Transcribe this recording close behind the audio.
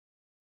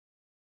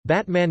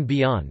Batman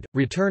Beyond: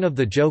 Return of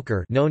the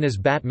Joker, known as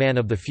Batman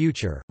of the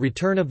Future,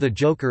 Return of the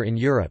Joker in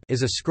Europe,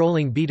 is a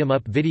scrolling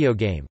beat-em-up video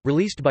game,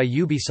 released by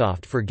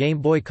Ubisoft for Game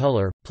Boy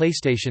Color,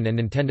 PlayStation and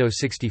Nintendo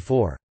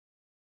 64.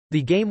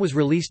 The game was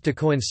released to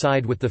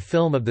coincide with the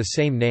film of the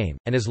same name,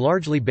 and is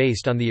largely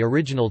based on the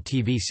original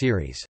TV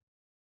series.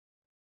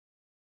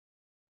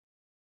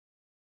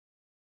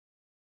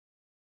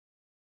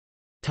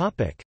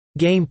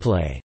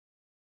 Gameplay.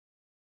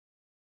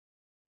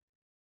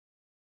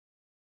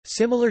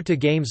 Similar to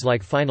games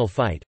like Final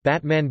Fight,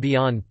 Batman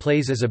Beyond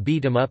plays as a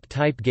beat-em-up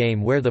type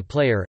game where the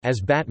player,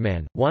 as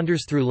Batman,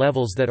 wanders through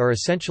levels that are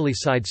essentially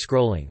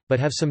side-scrolling,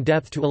 but have some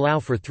depth to allow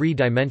for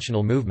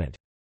three-dimensional movement.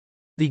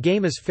 The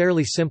game is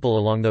fairly simple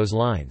along those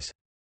lines.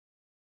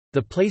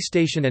 The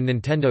PlayStation and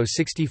Nintendo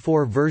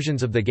 64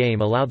 versions of the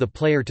game allow the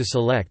player to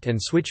select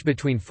and switch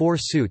between 4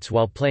 suits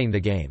while playing the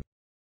game.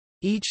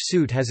 Each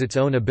suit has its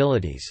own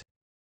abilities.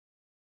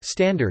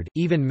 Standard,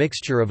 even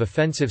mixture of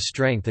offensive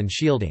strength and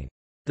shielding.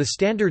 The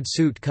standard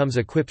suit comes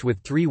equipped with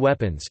 3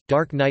 weapons: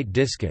 Dark Knight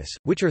Discus,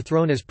 which are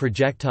thrown as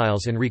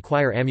projectiles and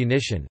require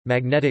ammunition,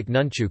 Magnetic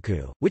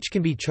Nunchaku, which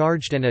can be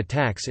charged and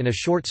attacks in a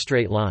short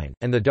straight line,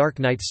 and the Dark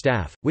Knight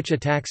Staff, which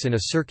attacks in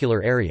a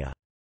circular area.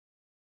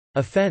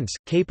 Offense,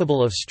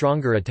 capable of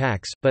stronger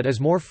attacks, but is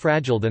more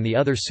fragile than the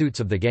other suits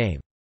of the game.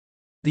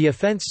 The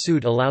offense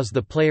suit allows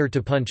the player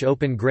to punch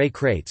open gray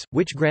crates,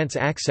 which grants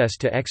access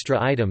to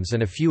extra items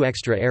and a few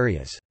extra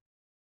areas.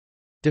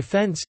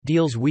 Defense,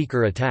 deals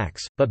weaker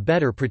attacks, but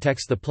better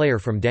protects the player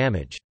from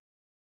damage.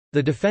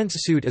 The defense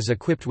suit is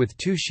equipped with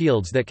 2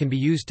 shields that can be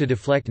used to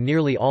deflect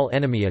nearly all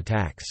enemy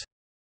attacks.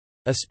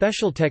 A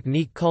special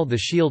technique called the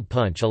shield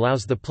punch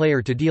allows the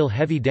player to deal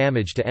heavy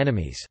damage to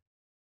enemies.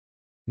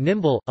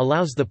 Nimble,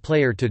 allows the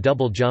player to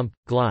double jump,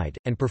 glide,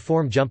 and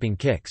perform jumping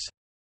kicks.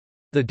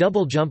 The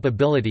double jump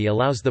ability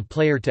allows the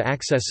player to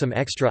access some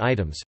extra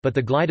items, but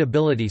the glide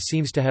ability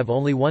seems to have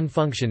only one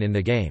function in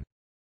the game.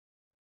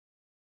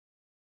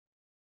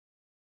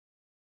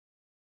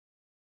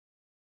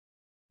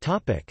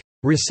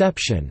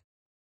 Reception.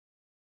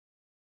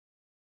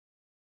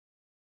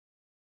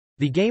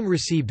 The game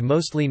received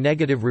mostly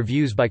negative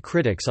reviews by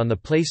critics on the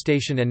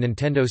PlayStation and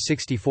Nintendo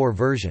 64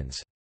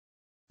 versions.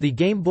 The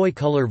Game Boy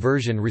Color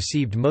version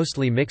received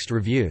mostly mixed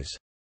reviews.